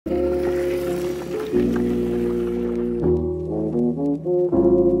I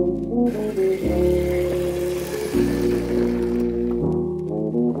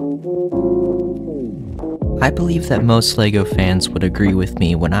believe that most LEGO fans would agree with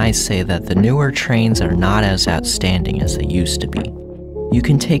me when I say that the newer trains are not as outstanding as they used to be. You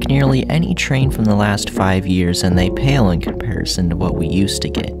can take nearly any train from the last 5 years and they pale in comparison to what we used to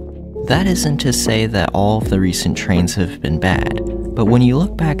get. That isn't to say that all of the recent trains have been bad, but when you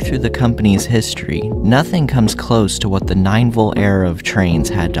look back through the company's history, nothing comes close to what the 9-volt era of trains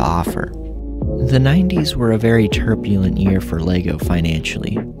had to offer. The 90s were a very turbulent year for LEGO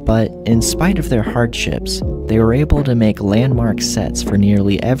financially, but in spite of their hardships, they were able to make landmark sets for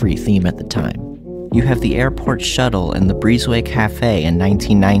nearly every theme at the time. You have the Airport Shuttle and the Breezeway Cafe in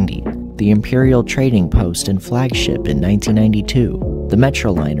 1990, the Imperial Trading Post and Flagship in 1992, the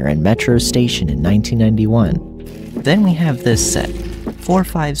Metroliner and Metro Station in 1991. Then we have this set,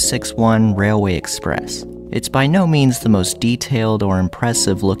 4561 Railway Express. It's by no means the most detailed or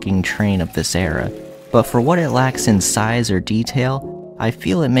impressive looking train of this era, but for what it lacks in size or detail, I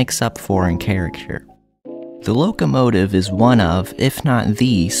feel it makes up for in character. The locomotive is one of, if not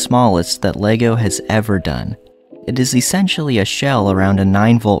the, smallest that LEGO has ever done. It is essentially a shell around a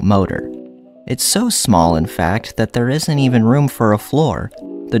 9-volt motor. It's so small, in fact, that there isn't even room for a floor.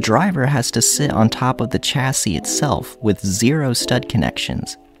 The driver has to sit on top of the chassis itself with 0 stud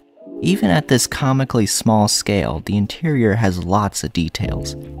connections. Even at this comically small scale, the interior has lots of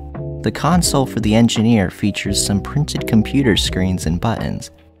details. The console for the engineer features some printed computer screens and buttons,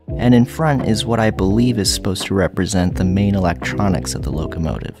 and in front is what I believe is supposed to represent the main electronics of the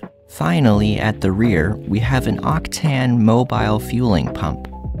locomotive. Finally, at the rear, we have an Octane mobile fueling pump.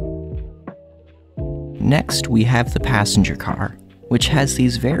 Next, we have the passenger car, which has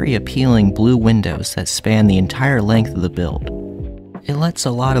these very appealing blue windows that span the entire length of the build. It lets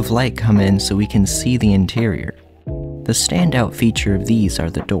a lot of light come in so we can see the interior. The standout feature of these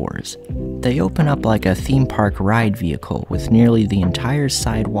are the doors. They open up like a theme park ride vehicle with nearly the entire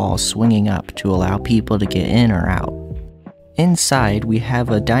side wall swinging up to allow people to get in or out. Inside, we have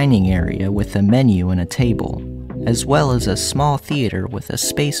a dining area with a menu and a table, as well as a small theater with a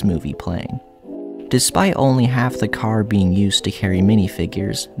space movie playing. Despite only half the car being used to carry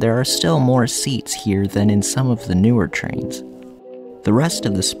minifigures, there are still more seats here than in some of the newer trains. The rest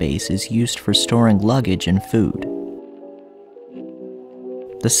of the space is used for storing luggage and food.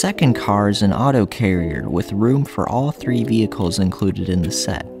 The second car is an auto carrier with room for all 3 vehicles included in the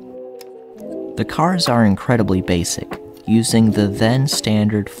set. The cars are incredibly basic, using the then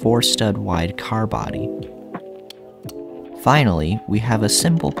standard 4-stud wide car body. Finally, we have a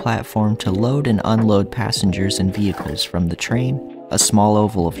simple platform to load and unload passengers and vehicles from the train, a small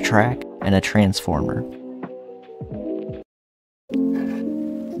oval of track, and a transformer.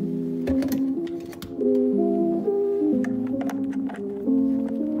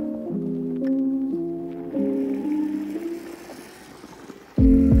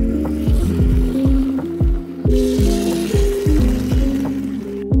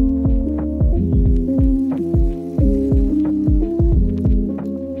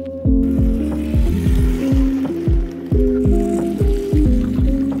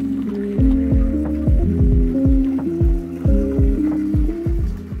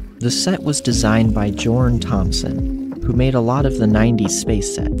 The set was designed by Jorn Thompson, who made a lot of the 90s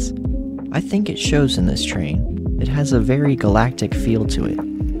space sets. I think it shows in this train. It has a very galactic feel to it,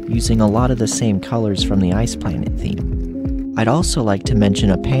 using a lot of the same colors from the Ice Planet theme. I'd also like to mention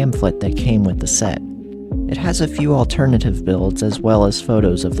a pamphlet that came with the set. It has a few alternative builds as well as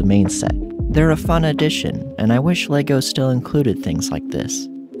photos of the main set. They're a fun addition, and I wish LEGO still included things like this.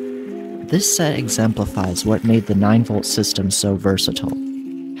 This set exemplifies what made the 9-volt system so versatile.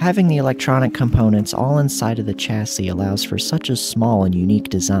 Having the electronic components all inside of the chassis allows for such a small and unique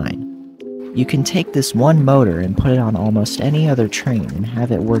design. You can take this one motor and put it on almost any other train and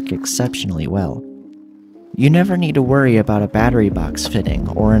have it work exceptionally well. You never need to worry about a battery box fitting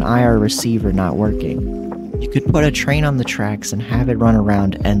or an IR receiver not working. You could put a train on the tracks and have it run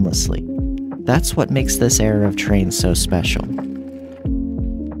around endlessly. That's what makes this era of trains so special.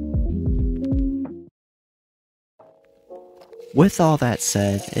 With all that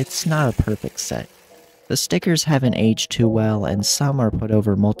said, it's not a perfect set. The stickers haven't aged too well, and some are put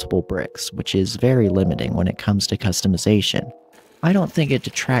over multiple bricks, which is very limiting when it comes to customization. I don't think it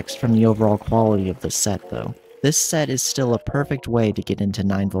detracts from the overall quality of the set, though. This set is still a perfect way to get into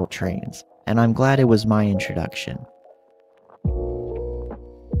 9-volt trains, and I'm glad it was my introduction.